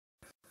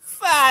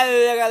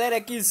Fala galera,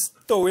 aqui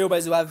estou eu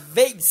mais uma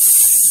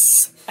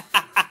vez.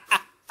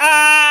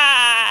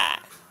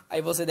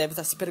 Aí você deve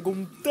estar se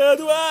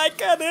perguntando: ai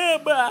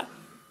caramba,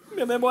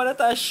 minha memória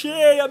tá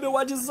cheia, meu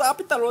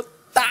WhatsApp tá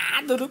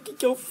lotado, do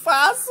que eu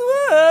faço?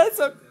 Ai,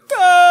 socorro!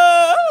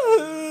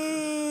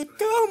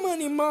 Calma,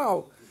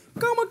 animal,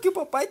 calma que o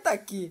papai tá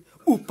aqui.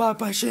 O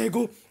papai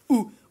chegou,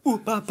 o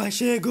papai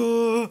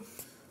chegou.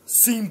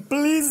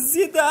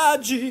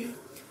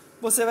 Simplicidade.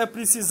 Você vai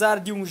precisar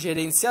de um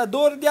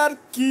gerenciador de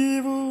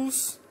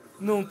arquivos.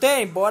 Não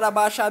tem? Bora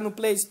baixar no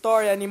Play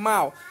Store,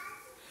 animal.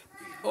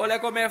 Olha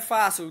como é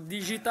fácil.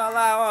 Digita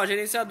lá, ó,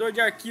 gerenciador de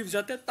arquivos.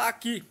 Já até tá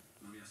aqui.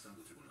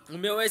 O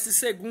meu é esse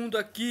segundo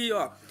aqui,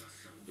 ó.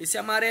 Esse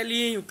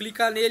amarelinho.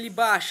 Clica nele e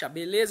baixa.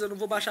 Beleza? Eu não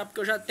vou baixar porque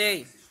eu já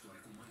tenho.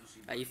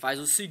 Aí faz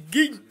o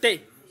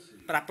seguinte.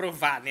 Pra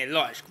provar, né?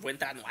 Lógico. Vou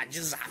entrar no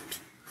WhatsApp.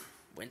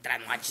 Vou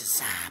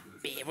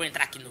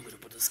entrar aqui no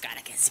grupo dos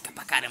caras que é zica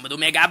pra caramba do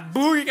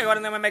Megabug, que agora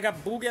não é mais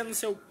Megabug, é não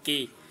sei o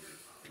que.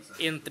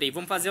 Entrei,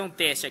 vamos fazer um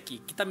teste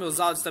aqui. Aqui tá meus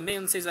áudios também,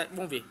 eu não sei se vai...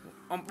 Vamos ver.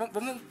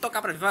 Vamos tocar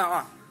pra ver,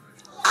 ó.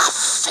 A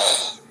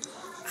fé.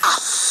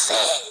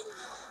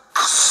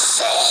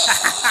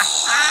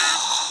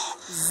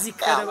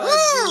 Zica É a da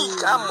bagulho.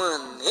 única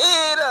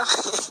maneira.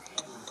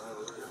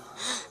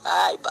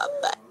 Ai,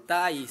 papai.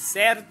 Tá aí,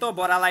 certo?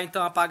 Bora lá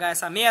então apagar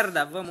essa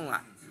merda, vamos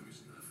lá.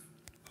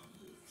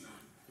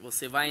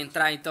 Você vai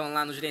entrar então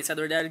lá no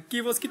gerenciador de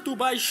arquivos que tu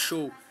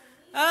baixou.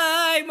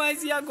 Ai,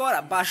 mas e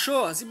agora?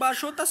 Baixou? Se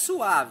baixou tá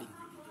suave.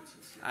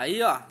 Aí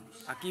ó,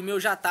 aqui meu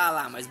já tá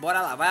lá, mas bora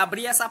lá. Vai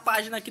abrir essa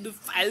página aqui do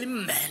File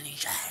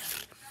Manager.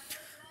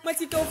 Mas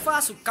o que eu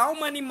faço?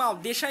 Calma, animal,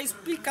 deixa eu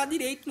explicar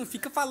direito. Não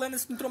fica falando,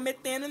 se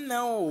intrometendo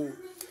não.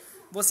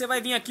 Você vai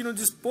vir aqui no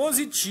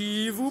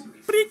dispositivo,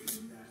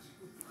 prick.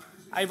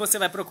 Aí você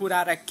vai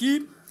procurar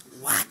aqui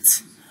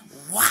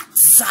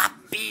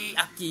WhatsApp.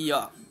 Aqui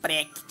ó,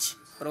 prect.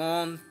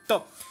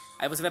 Pronto.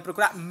 Aí você vai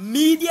procurar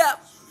Media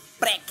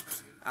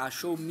Prect.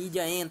 Achou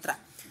Media, entra.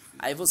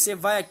 Aí você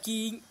vai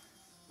aqui em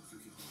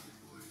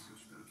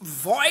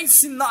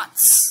Voice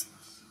Notes.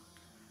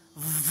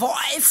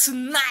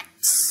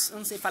 Eu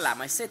não sei falar,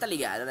 mas você tá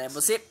ligado, né?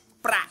 Você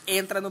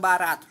entra no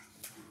barato.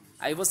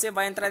 Aí você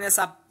vai entrar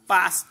nessa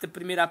pasta,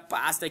 primeira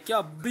pasta aqui,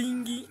 ó.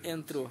 Bing,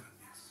 entrou.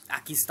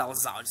 Aqui está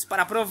os áudios.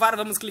 Para provar,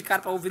 vamos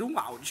clicar para ouvir um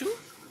áudio.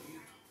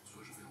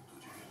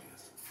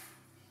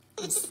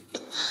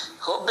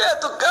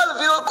 Roberto Carlos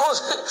virou...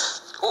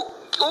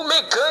 O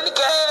mecânico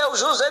é o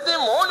José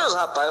Demônios,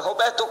 rapaz.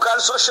 Roberto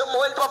Carlos só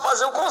chamou ele pra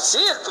fazer o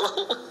concerto.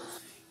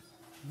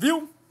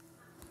 Viu?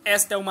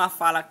 Esta é uma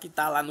fala que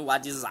tá lá no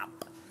WhatsApp.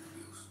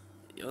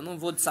 Eu não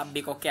vou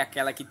saber qual que é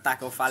aquela que tá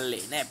que eu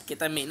falei, né? Porque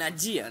também não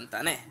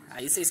adianta, né?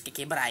 Aí vocês querem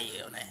quebrar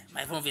eu, né?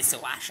 Mas vamos ver se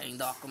eu acho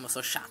ainda, ó, como eu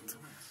sou chato.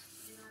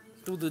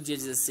 Tudo dia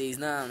 16.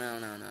 Não.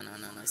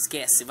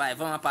 Esquece, vai,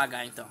 vamos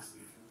apagar então.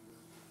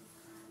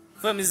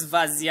 Vamos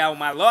esvaziar o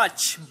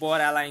malote?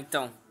 Bora lá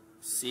então.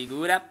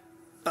 Segura.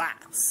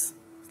 Plás.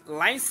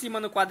 Lá em cima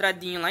no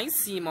quadradinho, lá em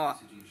cima, ó.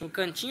 No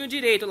cantinho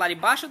direito, lá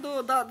debaixo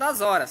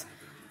das horas.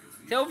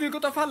 Você ouviu o que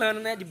eu tô falando,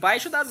 né?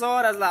 Debaixo das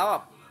horas lá, ó.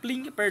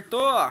 Plim,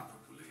 apertou, ó.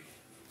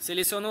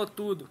 Selecionou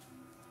tudo.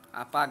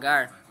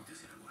 Apagar.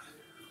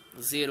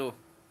 Zerou.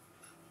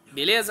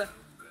 Beleza?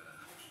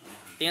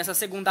 Tem essa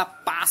segunda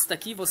pasta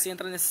aqui. Você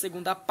entra nessa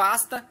segunda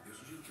pasta.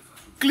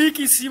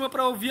 Clique em cima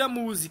pra ouvir a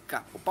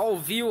música. Ou pra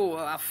ouvir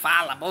a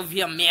fala. Pra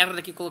ouvir a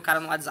merda que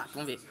colocaram no WhatsApp.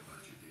 Vamos ver.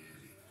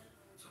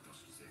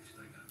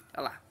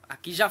 Olha lá.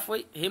 Aqui já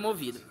foi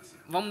removido.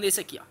 Vamos nesse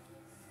aqui, ó.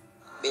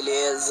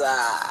 Beleza.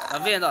 Tá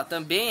vendo, ó?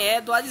 Também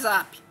é do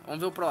WhatsApp. Vamos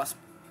ver o próximo.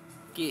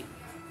 Aqui.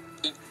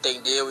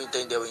 Entendeu.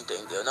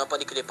 Não,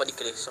 pode crer.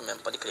 Isso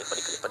mesmo, pode crer.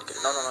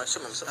 Não, isso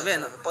mesmo. Tá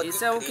vendo?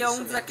 Isso é o que é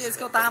um daqueles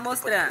que eu tava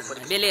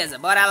mostrando. Beleza,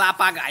 bora lá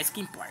apagar. Isso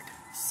que importa.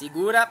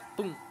 Segura,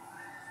 pum.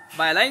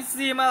 Vai lá em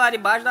cima, lá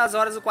debaixo das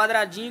horas, o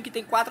quadradinho que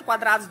tem 4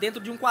 quadrados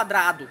dentro de um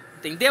quadrado.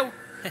 Entendeu?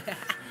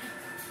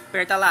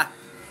 Aperta lá.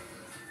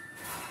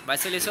 Vai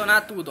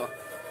selecionar tudo, ó.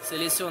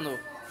 Selecionou.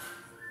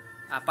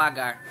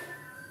 Apagar.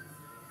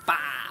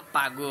 Pá,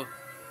 apagou.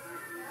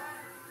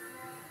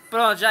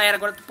 Pronto, já era.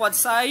 Agora tu pode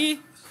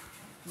sair.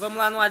 Vamos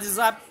lá no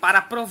WhatsApp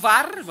para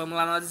provar. Vamos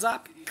lá no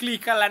WhatsApp.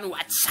 Clica lá no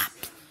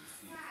WhatsApp.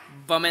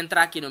 Vamos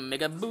entrar aqui no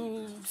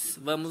Megabooks.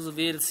 Vamos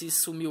ver se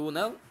sumiu ou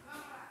não.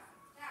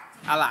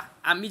 Ah lá,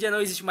 a mídia não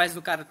existe mais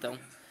no cartão.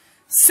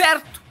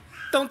 Certo?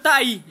 Então tá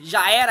aí,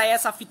 já era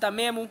essa fita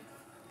mesmo.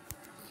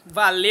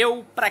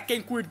 Valeu pra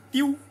quem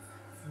curtiu.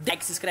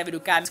 Se inscreve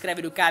no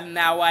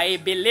canal aí,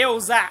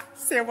 beleza?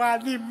 Seu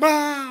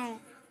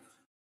animal!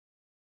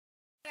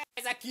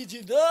 Mas aqui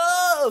de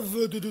novo.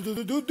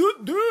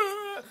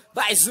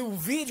 Mais um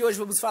vídeo, hoje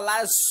vamos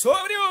falar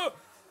sobre o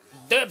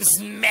Dub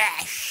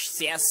Smash.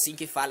 Se é assim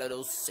que fala, eu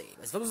não sei.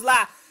 Mas vamos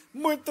lá.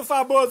 Muito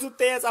famoso,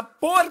 tem essa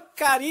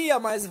porcaria,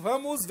 mas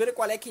vamos ver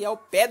qual é que é o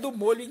pé do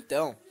molho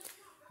então.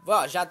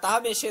 Ó, já tava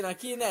mexendo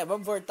aqui, né?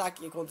 Vamos voltar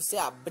aqui, quando você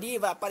abrir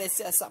vai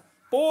aparecer essa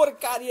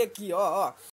porcaria aqui, ó.